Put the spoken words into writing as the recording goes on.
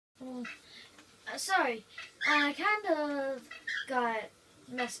Sorry, I kind of got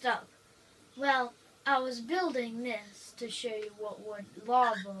messed up. Well, I was building this to show you what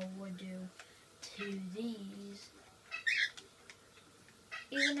lava would do to these.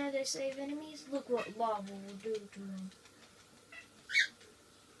 Even though they save enemies, look what lava will do to them.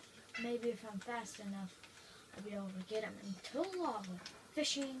 Maybe if I'm fast enough, I'll be able to get them into lava.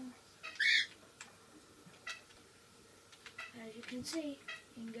 Fishing. As you can see,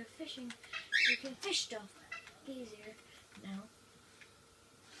 you can go fishing. You can fish stuff easier now.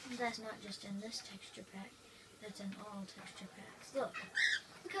 That's not just in this texture pack. That's in all texture packs. Look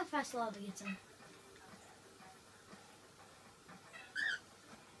how fast lava gets in.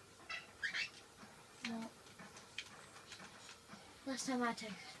 Well, last time I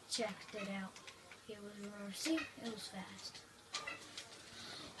checked it out, it was see, it was fast.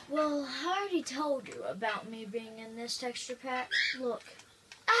 Well, I already told you about me being in this texture pack. Look.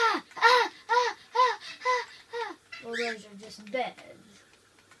 Well, those are just beds.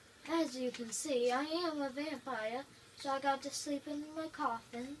 As you can see, I am a vampire, so I got to sleep in my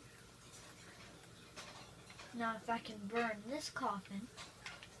coffin. Now, if I can burn this coffin,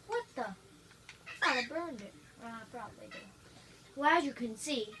 what the? I thought I burned it. Well, I probably did. Well, as you can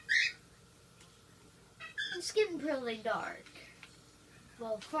see, it's getting pretty dark.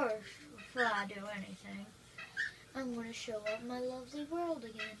 Well, first, before I do anything, I'm going to show up my lovely world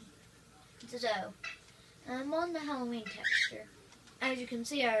again. So, I'm on the Halloween texture. As you can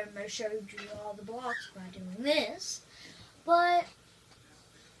see, I almost showed you all the blocks by doing this. But,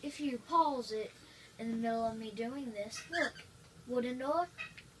 if you pause it in the middle of me doing this, look, wooden door,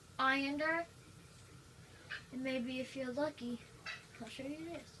 iron door, and maybe if you're lucky, I'll show you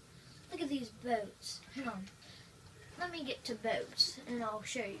this. Look at these boats. Hang on. Let me get to boats, and I'll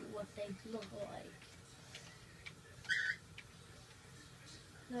show you what they look like.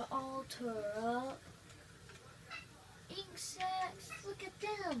 They're all tore up. Ink sacks, look at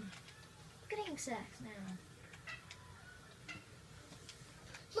them. Look at ink sacks now.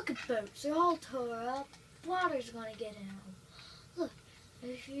 Look at boats, they're all tore up. Water's gonna get in them. Look,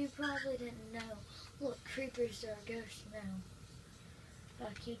 if you probably didn't know, look, creepers are ghosts now. If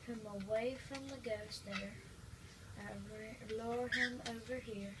I keep him away from the ghost there, I lure him over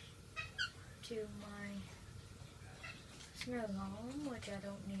here to my snow golem, which I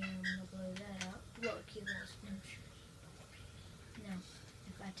don't need him to blow that up. Look, he lost no shit. Now,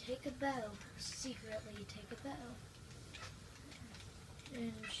 if I take a bow, secretly take a bow,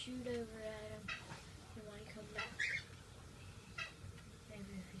 and shoot over at him, he might come back.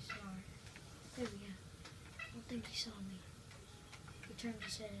 Maybe if he's smart. There we go. I don't think he saw me. He turned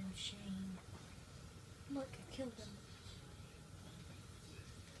his head in shame. Look, I killed him.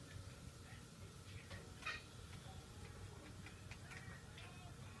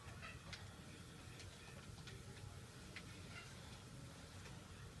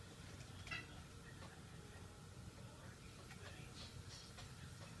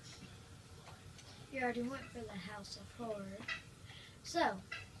 You already went for the House of Horror. So,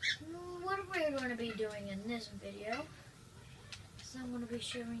 what are we going to be doing in this video? So I'm going to be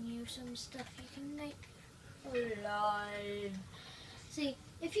showing you some stuff you can make alive. See,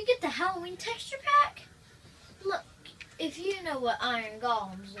 if you get the Halloween texture pack, look, if you know what iron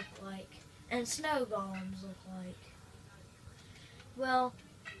golems look like and snow golems look like, well,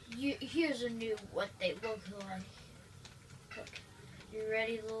 here's a new what they look like. Look. You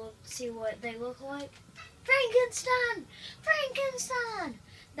ready to see what they look like? Frankenstein! Frankenstein!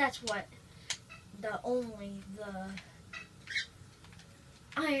 That's what the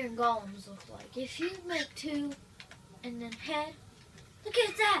iron golems look like. If you make two and then head, look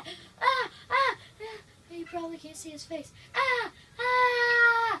at that! You probably can't see his face.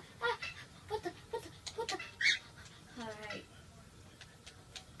 What the? Alright.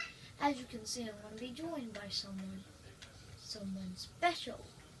 As you can see, I'm going to be joined by someone special,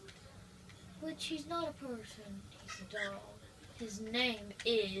 which he's not a person, he's a doll. His name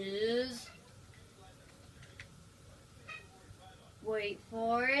is, wait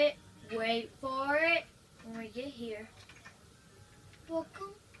for it, when we get here,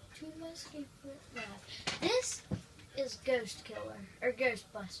 welcome to my secret lab. This is Ghost Killer, or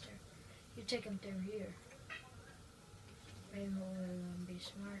Ghostbuster. You take him through here. Maybe we'll be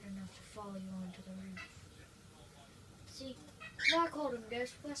smart enough to follow you onto the roof. See, I called him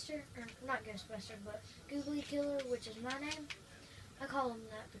Ghostbuster, or not Ghostbuster, but Googly Killer, which is my name. I call him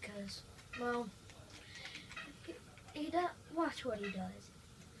that because, well, he does. Watch what he does.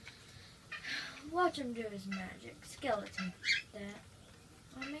 Watch him do his magic. Skeleton. That.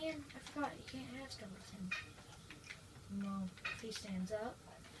 Oh man, I forgot you can't have skeleton. Well, if he stands up,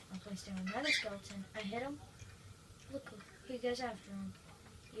 I place down another skeleton. I hit him. Look, he goes after him.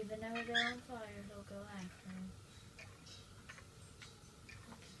 Even though they're on fire, he'll go after him.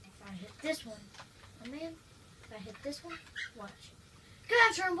 If I hit this one, oh man, if I hit this one, watch. Go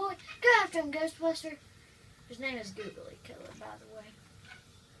after him, boy! Go after him, Ghostbuster! His name is Googly Killer, by the way.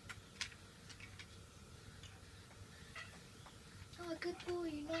 Oh, good boy,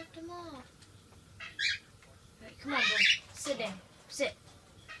 you knocked him off. Alright, come on, boy. Sit down. Sit.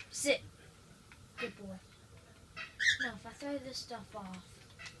 Sit. Good boy. Now, if I throw this stuff off.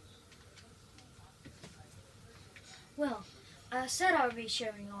 Well, I said I would be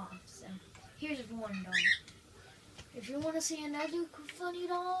showing off, so here's one dog. If you want to see another funny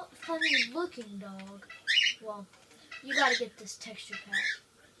looking dog, well, you gotta get this texture pack.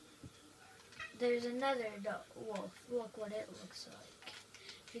 There's another wolf. Look what it looks like.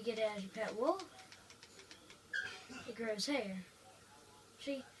 If you get it as your pet wolf, it grows hair.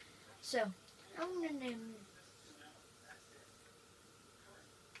 See? So, I'm gonna name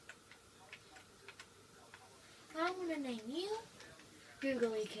you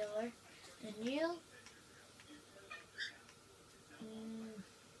Googly Killer, and you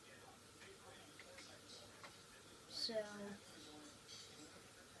so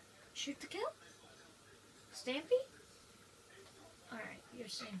Shoot the Kill? Stampy? Alright, you're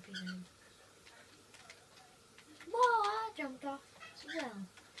Stampy then. Whoa, I jumped off as well.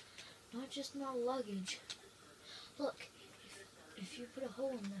 Not just my luggage. Look, if you put a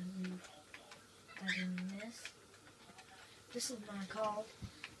hole in the roof by doing this is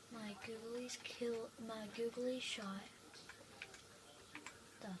my googly shot.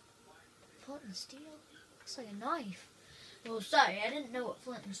 The flint and steel looks like a knife. Oh, sorry, I didn't know what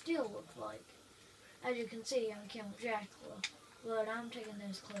flint and steel looked like. As you can see, I'm Count Dracula, but I'm taking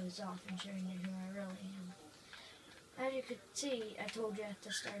those clothes off and showing you who I really am. As you could see, I told you at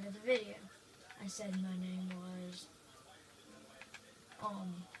the start of the video, I said my name was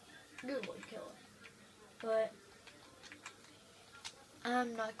Googly Killer, but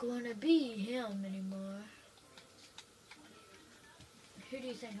I'm not going to be him anymore. Who do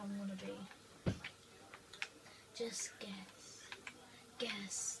you think I'm going to be? Just guess.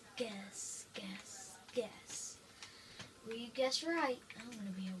 Guess, guess, guess, guess. Well, you guessed right. I'm going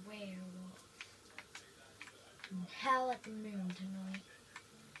to be a werewolf. And howl at the moon tonight.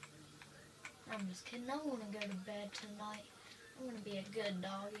 I'm just kidding. I want to go to bed tonight. I'm going to be a good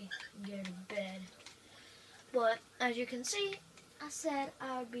doggy and go to bed. But, as you can see, I said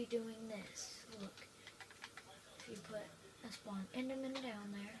I would be doing this. Look, if you put a spawn enderman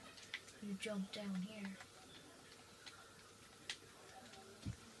down there, you jump down here.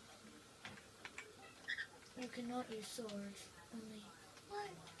 You cannot use swords, only, what?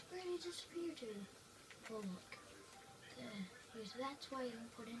 Where did he disappear to? Well, look, that's why you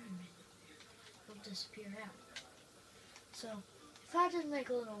don't put enderman. He'll disappear out. So, if I just make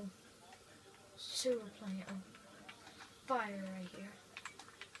a little sewer plant of fire right here,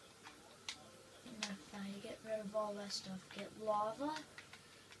 and if I get rid of all that stuff, get lava,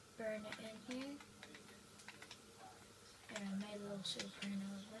 burn it in here, and I made a little sewer plant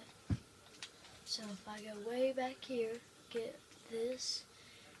out of it. So if I go way back here, get this,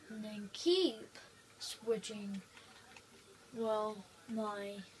 and then keep switching, well,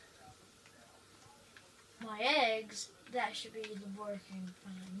 my eggs, that should be the working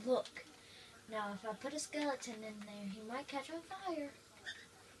fine. Look, now if I put a skeleton in there, he might catch on fire.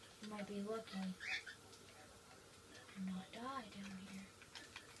 He might be lucky and not die down here.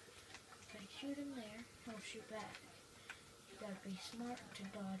 If I shoot him there, he'll shoot back. You gotta be smart to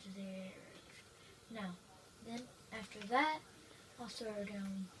dodge the arrows. Now, then after that, I'll throw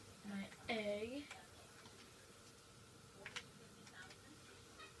down my egg.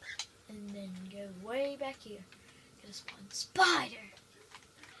 And then go way back here. Get a spawn spider.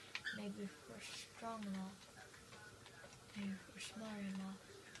 Maybe if we're strong enough, maybe if we're smart enough,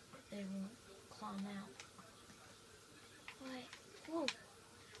 they won't climb out. Wait, whoa,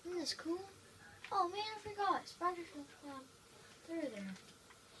 isn't this cool? Oh man, I forgot. Spiders will climb through there.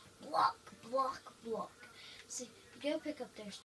 Block, block, block. See, you go pick up their